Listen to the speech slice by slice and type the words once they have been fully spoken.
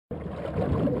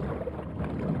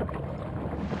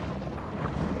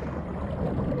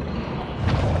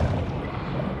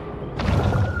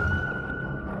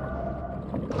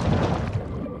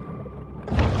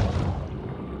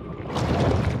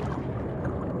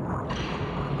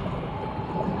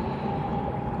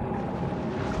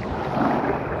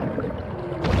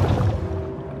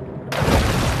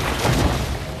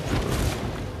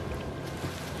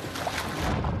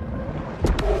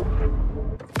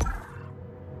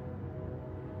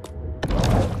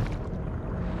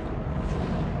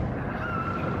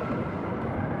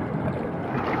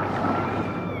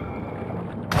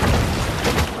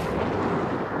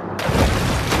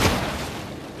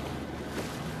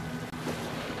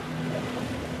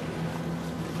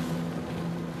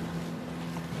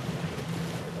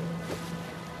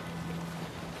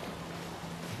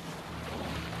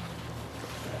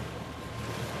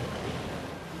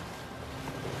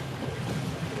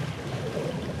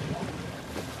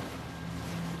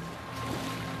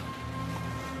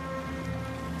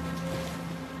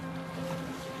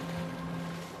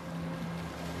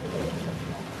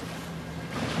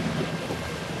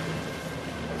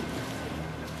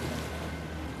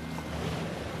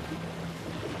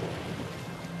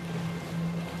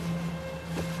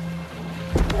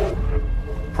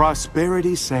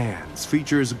Prosperity Sands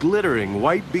features glittering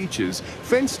white beaches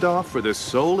fenced off for the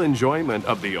sole enjoyment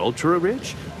of the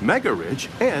ultra-rich, mega-rich,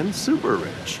 and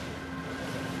super-rich.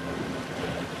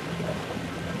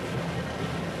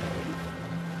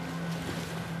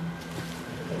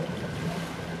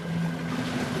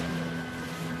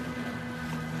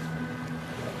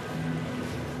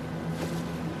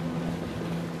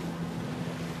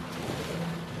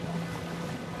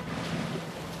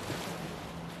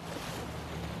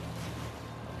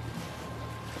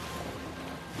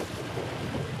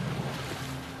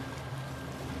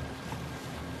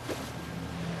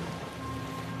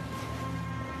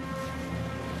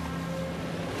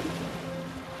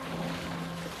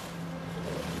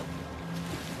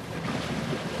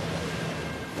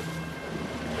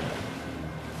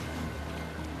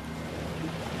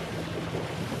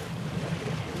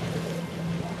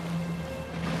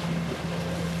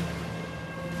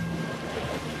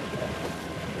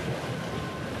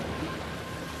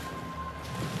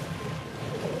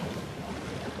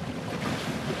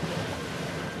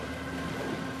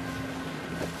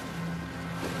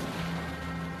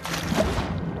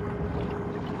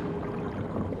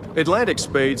 Atlantic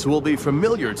spades will be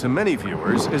familiar to many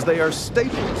viewers as they are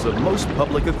staples of most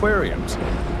public aquariums.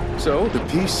 So, the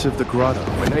peace of the grotto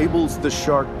enables the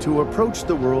shark to approach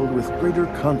the world with greater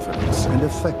confidence and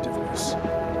effectiveness.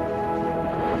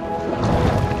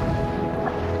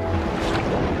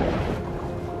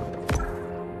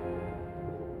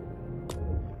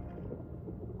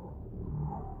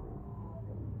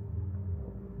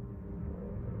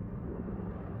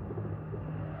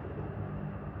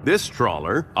 This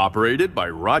trawler, operated by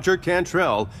Roger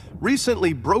Cantrell,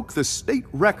 recently broke the state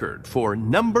record for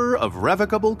number of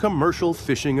revocable commercial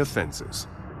fishing offenses.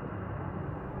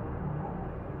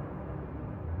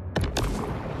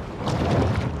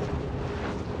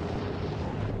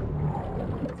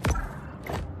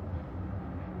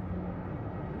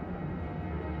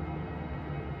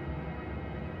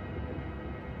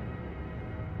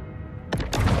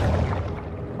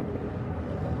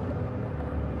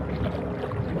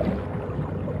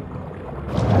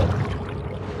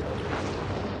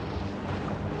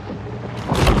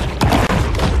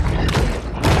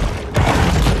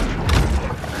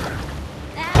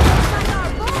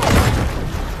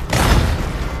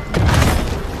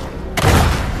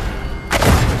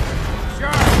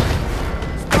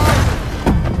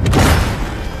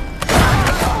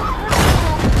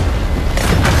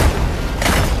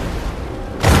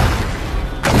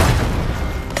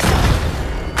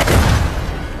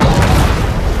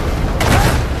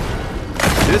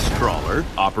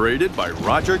 Operated by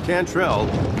Roger Cantrell,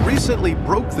 recently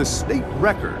broke the state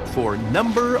record for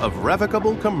number of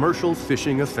revocable commercial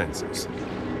fishing offenses.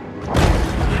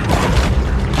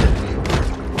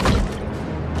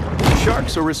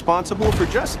 Sharks are responsible for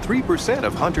just 3%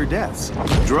 of hunter deaths.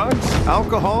 Drugs,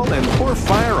 alcohol, and poor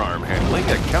firearm handling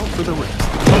account for the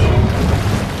rest.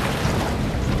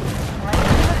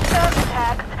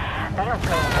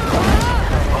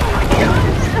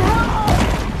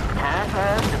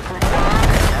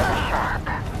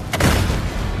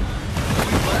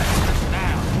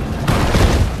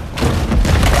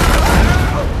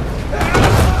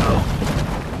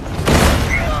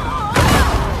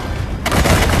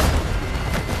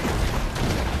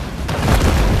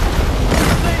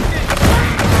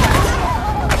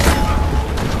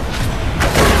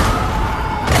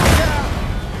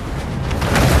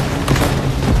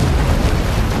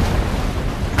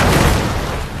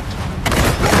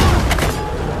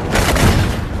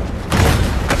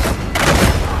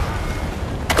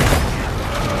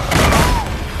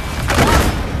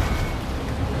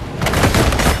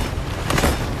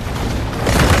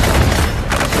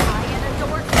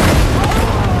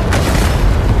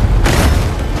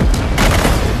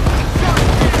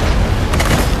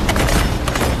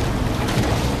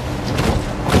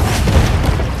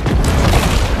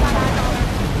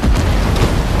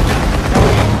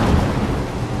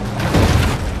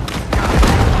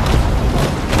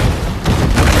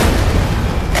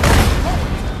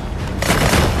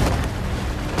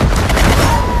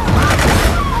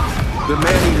 The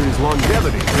Maneater's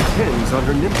longevity depends on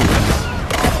her nimbleness.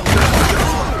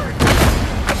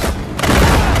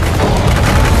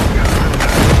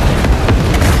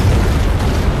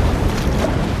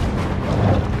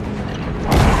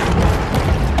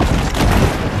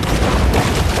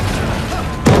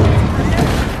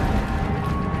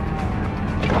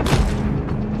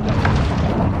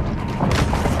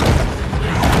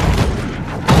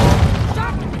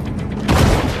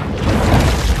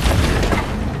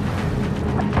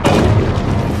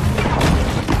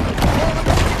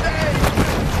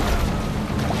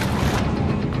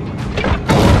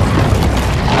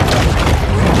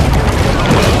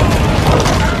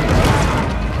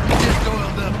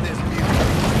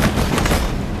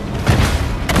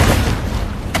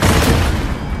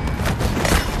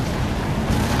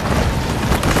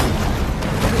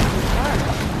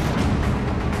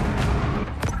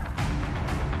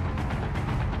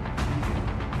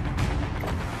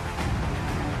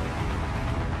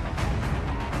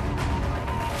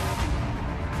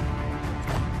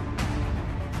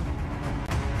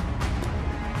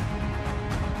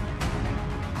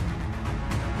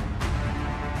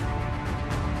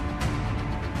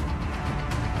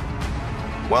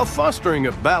 While fostering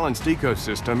a balanced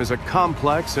ecosystem is a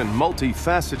complex and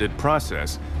multifaceted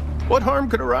process, what harm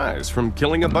could arise from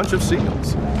killing a bunch of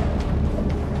seals?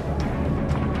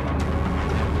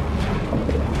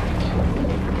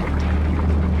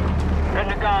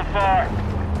 Couldn't have gone far.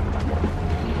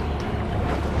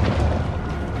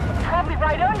 Probably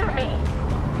right under me.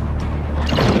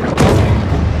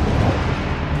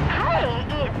 Hey,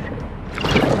 it's...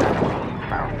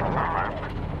 false alarm.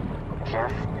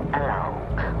 Just a log.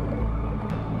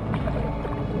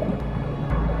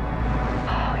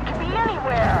 Oh, it could be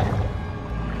anywhere.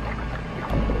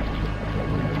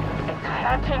 It's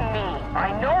hunting me. I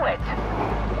know it.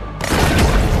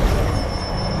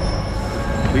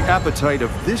 The appetite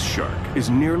of this shark is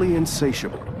nearly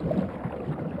insatiable.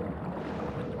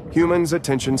 Humans'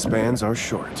 attention spans are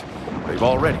short. They've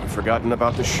already forgotten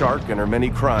about the shark and her many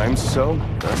crimes, so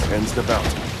thus ends the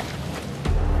bounty.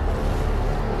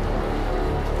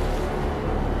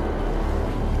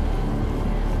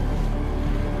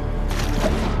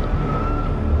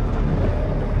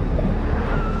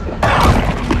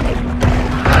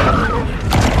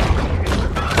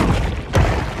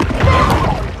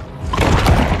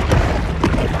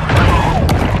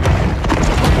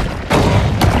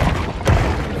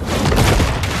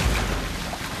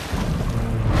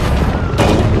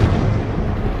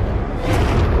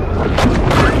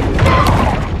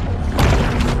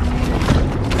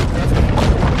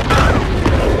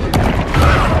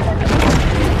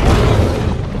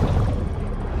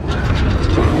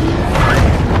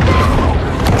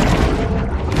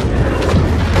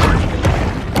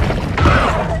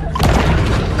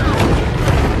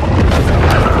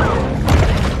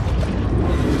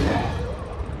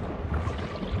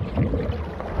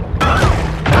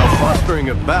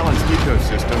 A balanced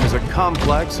ecosystem is a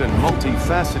complex and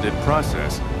multifaceted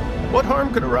process. What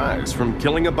harm could arise from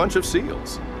killing a bunch of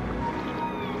seals?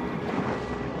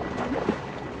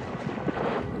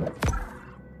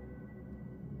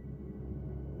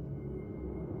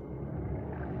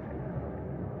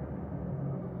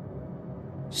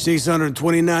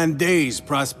 "629 days,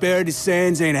 Prosperity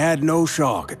Sands ain't had no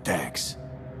shark attacks.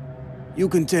 You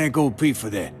can thank OP for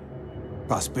that.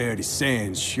 Prosperity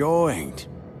Sands sure ain't."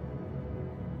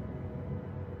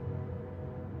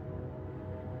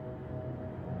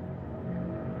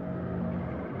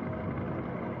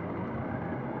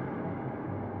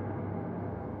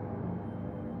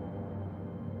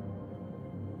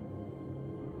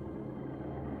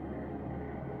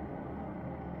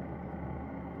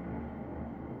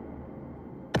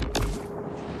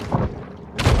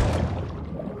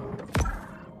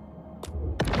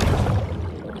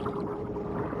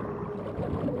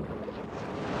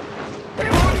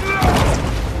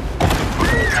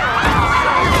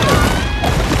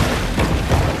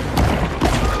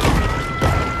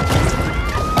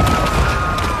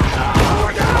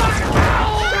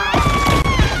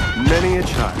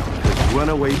 Run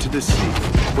away to the sea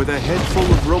with a head full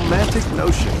of romantic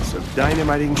notions of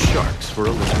dynamiting sharks for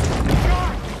a living.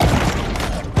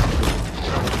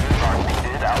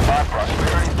 Out by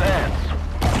Prosperity Sands.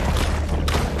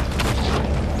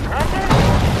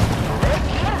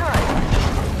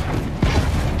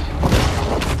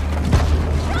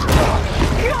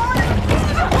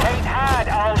 Ain't hide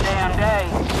all damn day.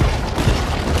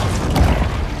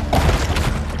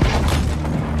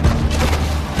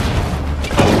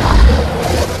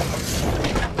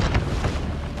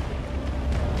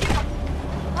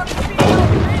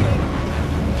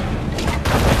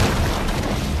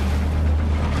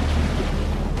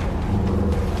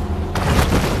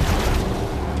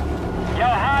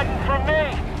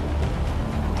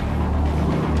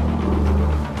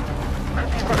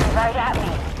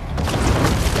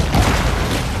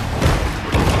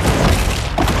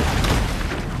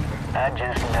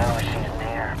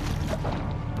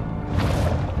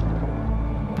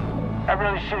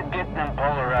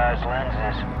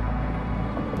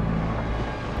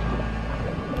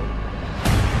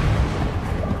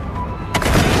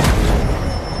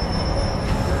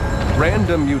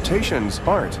 Random mutations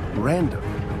aren't random.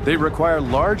 They require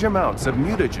large amounts of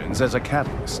mutagens as a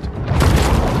catalyst.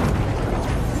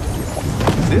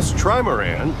 This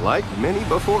trimaran, like many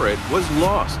before it, was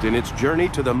lost in its journey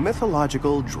to the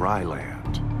mythological dry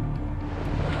land.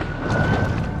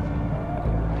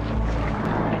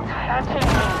 It's hunting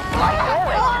me. I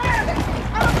know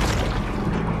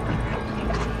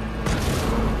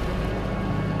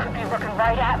it. Could be looking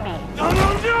right at me.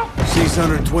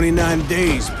 629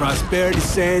 days, Prosperity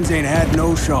Sands ain't had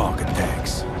no shark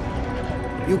attacks.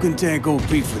 You can thank OP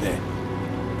for that.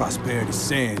 Prosperity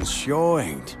Sands sure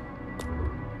ain't.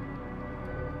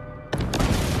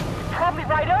 Probably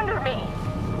right under me.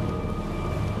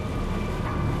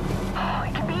 Oh,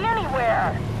 it could be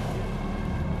anywhere.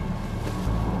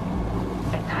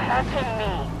 It's hunting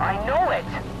me. I know it.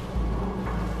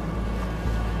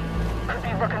 Could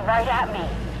be looking right at me.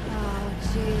 Oh,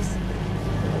 jeez.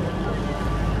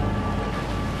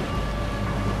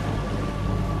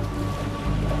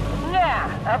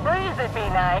 Yeah, a breeze would be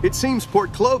nice. It seems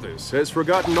Port Clovis has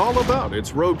forgotten all about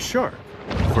its rogue shark.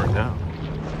 For now.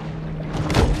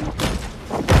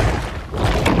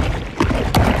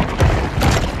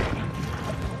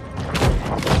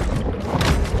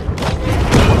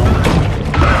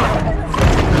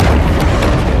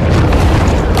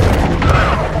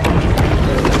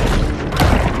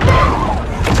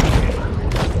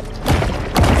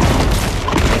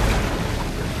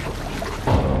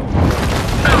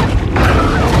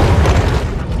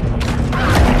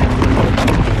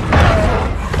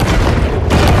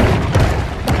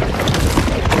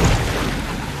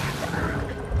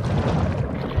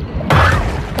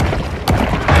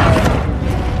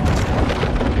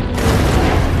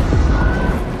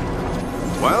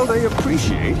 They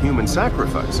appreciate human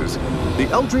sacrifices. The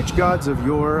eldritch gods of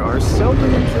yore are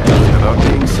seldom enthused about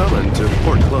being summoned to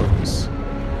Port Clovis.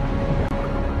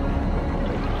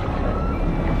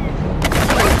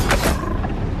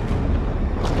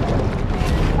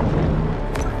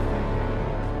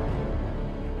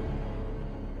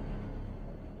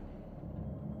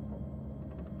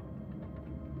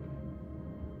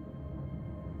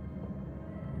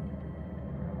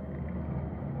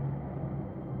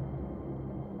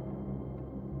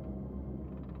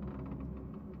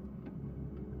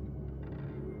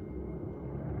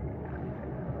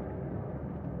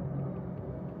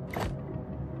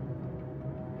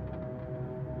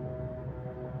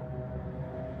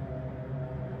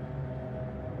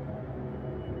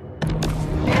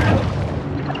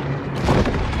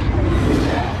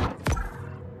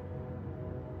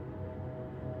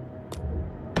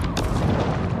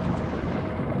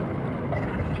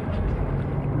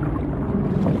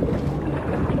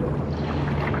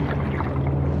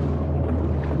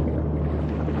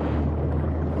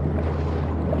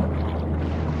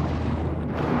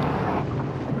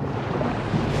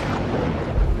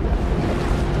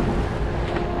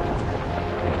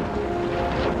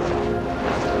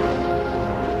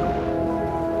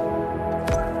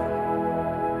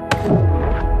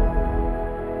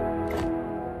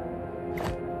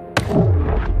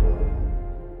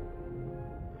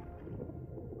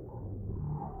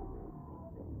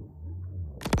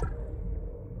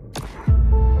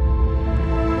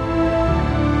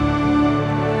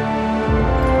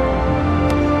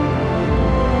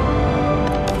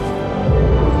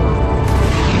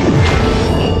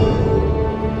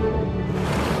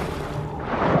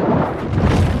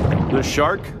 The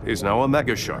shark is now a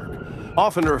mega shark,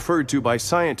 often referred to by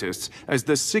scientists as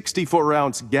the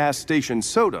 64-ounce gas station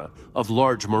soda of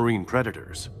large marine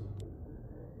predators.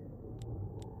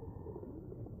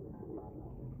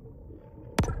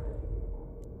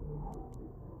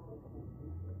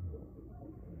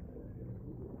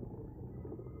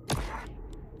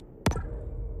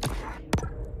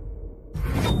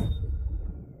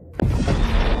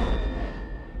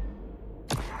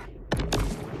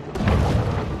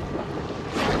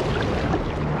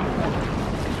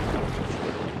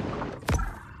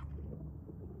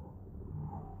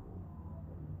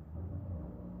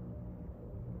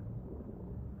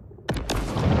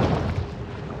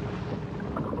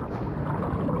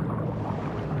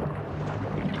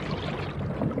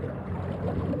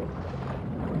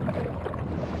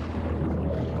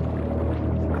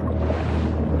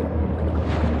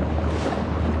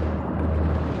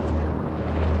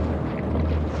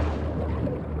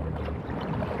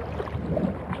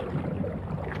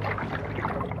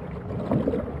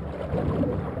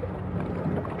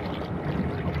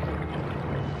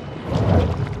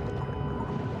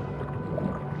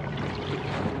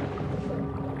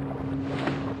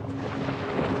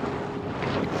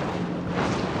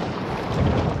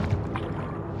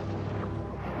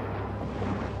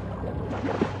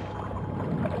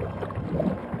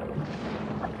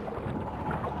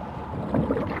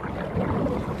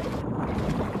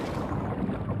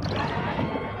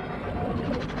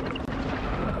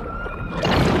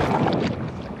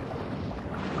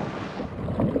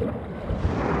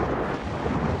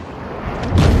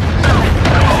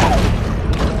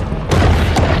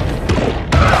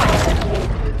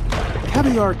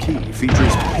 Key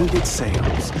features Painted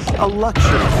Sails, a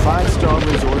luxury 5-star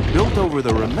resort built over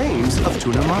the remains of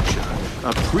Tunamacha,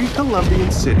 a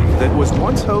pre-Columbian city that was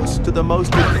once host to the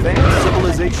most advanced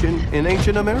civilization in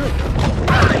ancient America.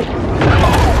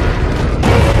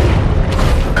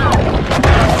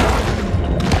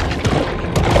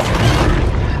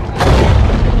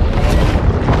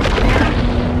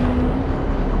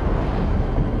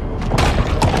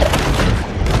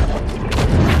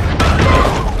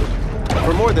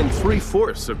 More than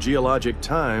 3/4 of geologic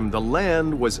time, the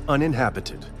land was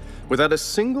uninhabited, without a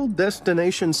single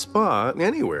destination spa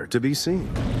anywhere to be seen.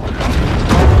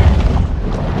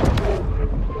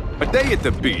 A day at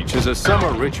the beach is a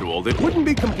summer ritual that wouldn't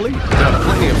be complete without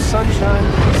plenty of sunshine,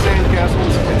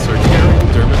 sandcastles, and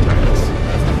circadian dermatitis.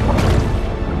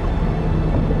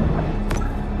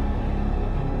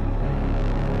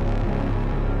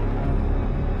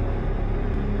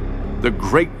 The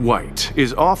Great White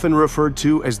is often referred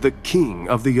to as the King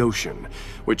of the Ocean,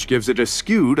 which gives it a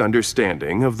skewed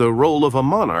understanding of the role of a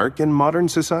monarch in modern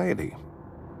society.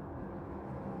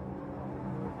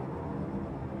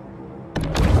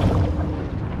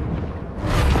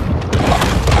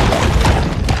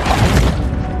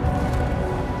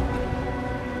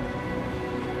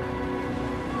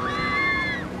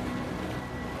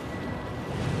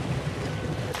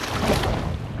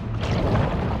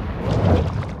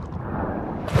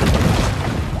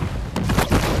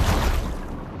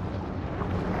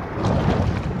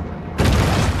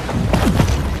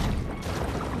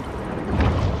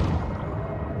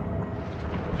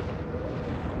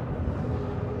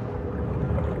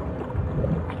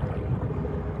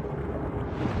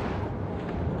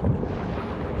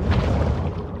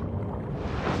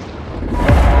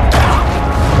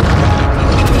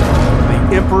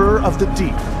 Emperor of the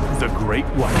Deep, the Great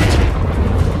White.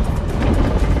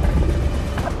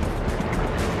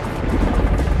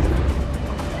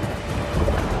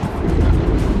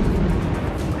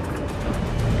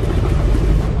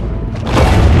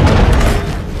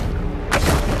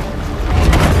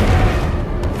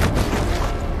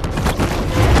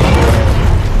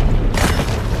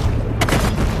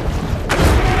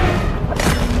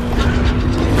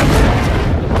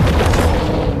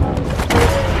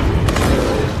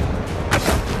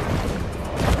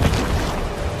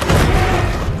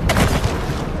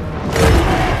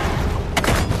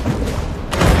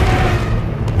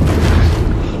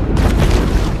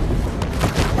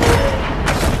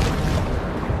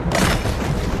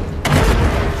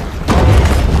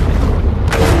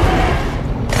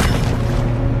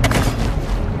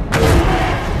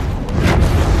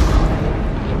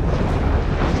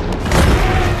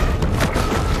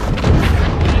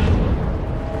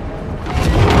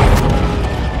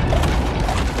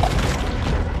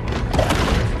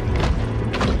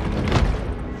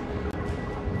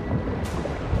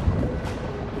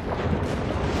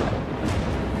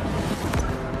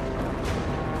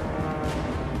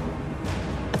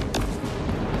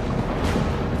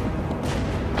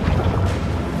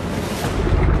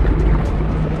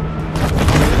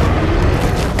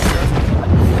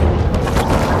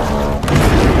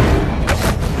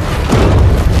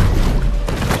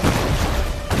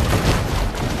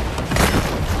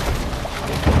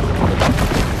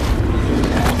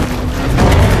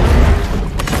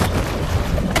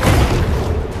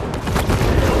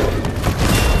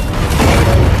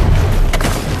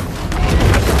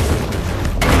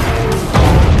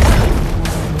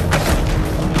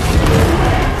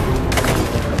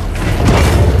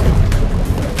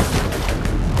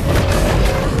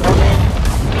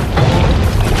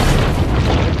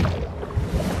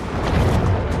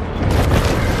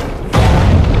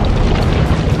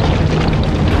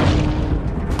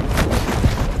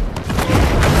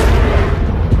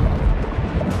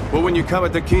 When you come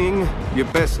at the king, you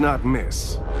best not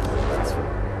miss. That's from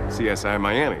CSI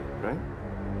Miami, right?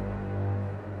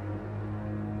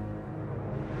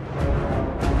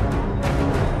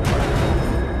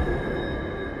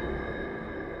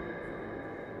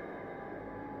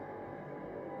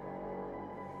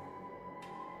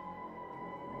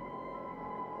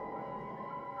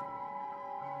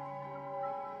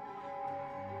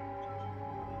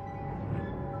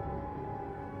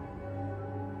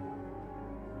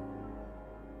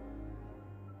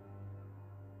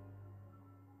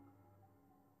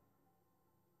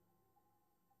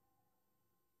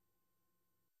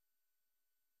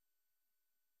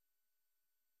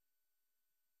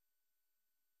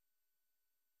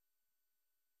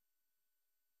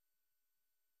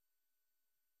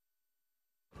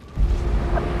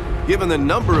 Given the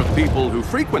number of people who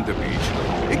frequent the beach,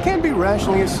 it can be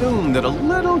rationally assumed that a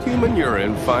little human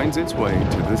urine finds its way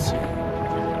to the sea.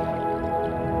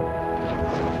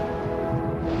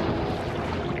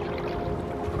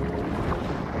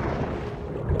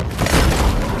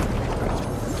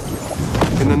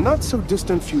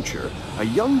 not-so-distant future, a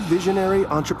young visionary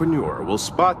entrepreneur will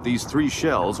spot these 3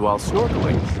 shells while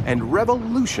snorkeling and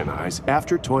revolutionize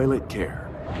after-toilet care.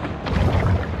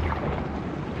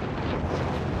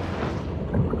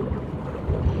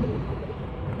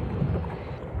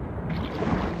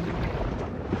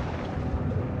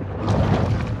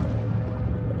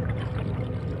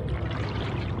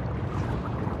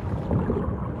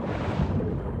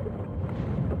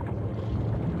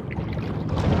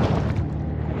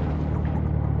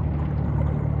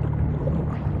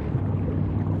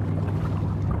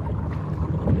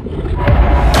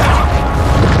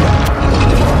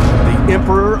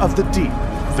 Emperor of the Deep,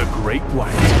 the Great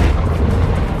White.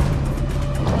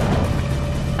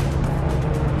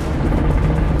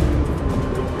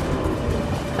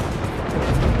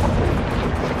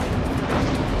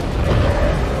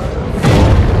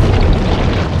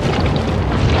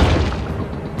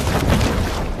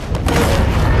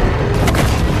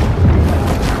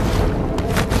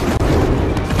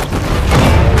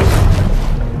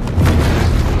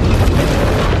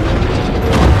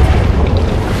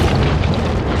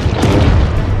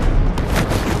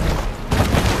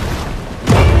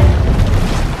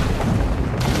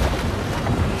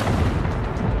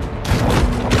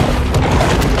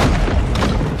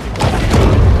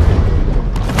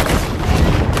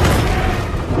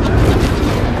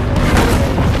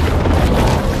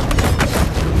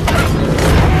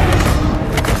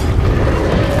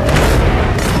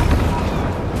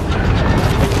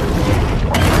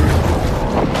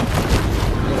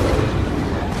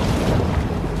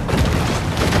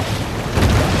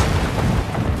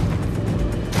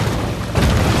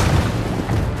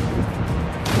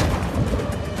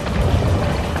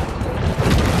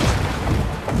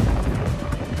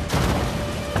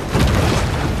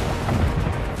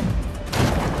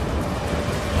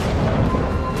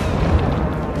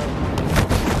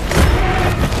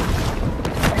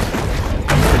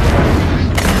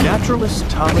 Naturalist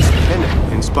Thomas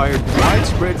Pinniped inspired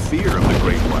widespread fear of the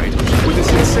Great White with a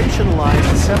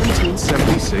sensationalized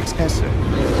 1776 essay.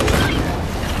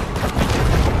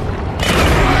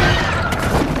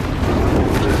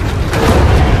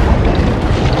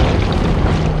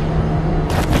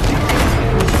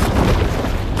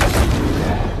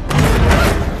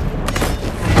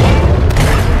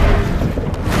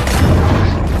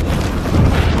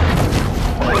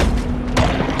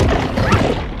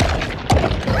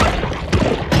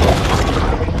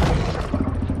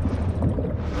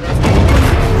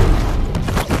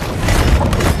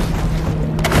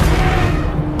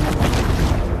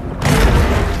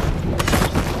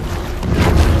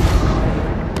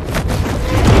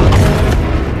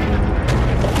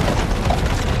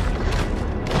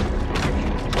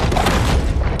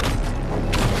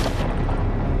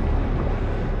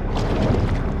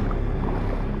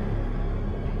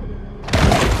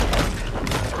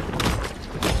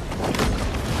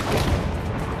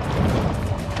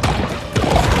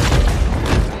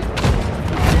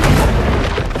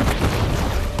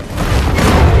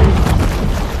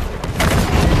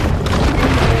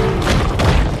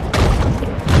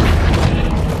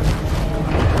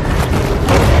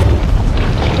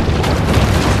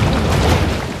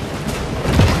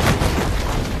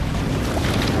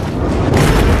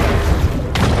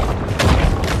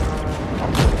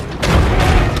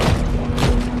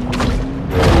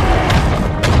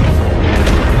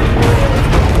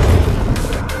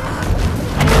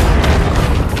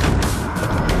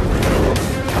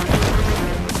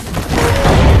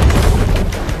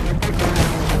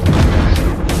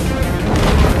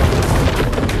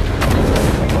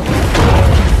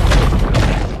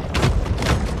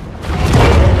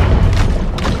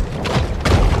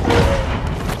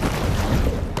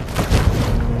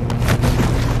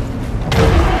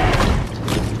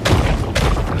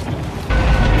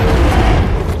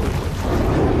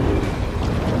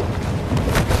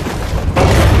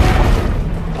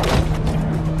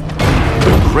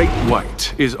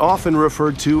 White is often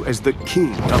referred to as the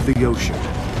king of the ocean,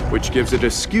 which gives it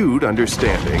a skewed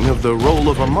understanding of the role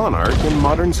of a monarch in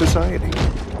modern society.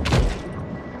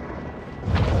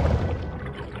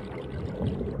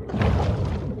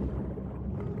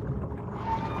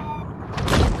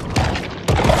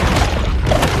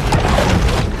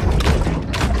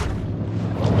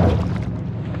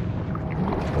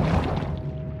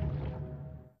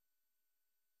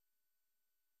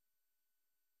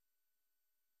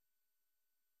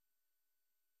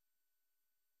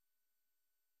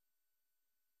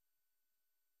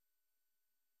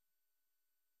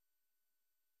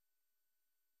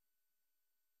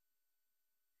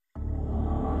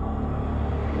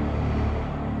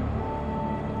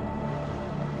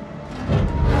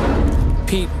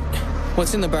 Pete,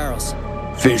 what's in the barrels?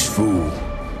 Fish food.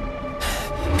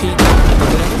 Pete,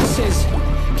 whatever this is,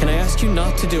 can I ask you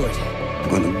not to do it?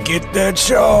 Gonna get that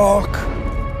shark,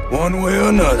 one way or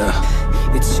another.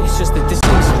 It's just that this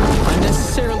thing's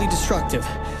unnecessarily destructive.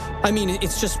 I mean,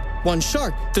 it's just one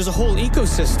shark. There's a whole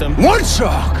ecosystem. One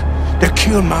shark that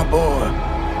killed my boy.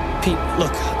 Pete,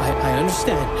 look, I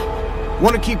understand.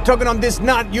 Wanna keep tugging on this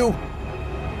knot, you?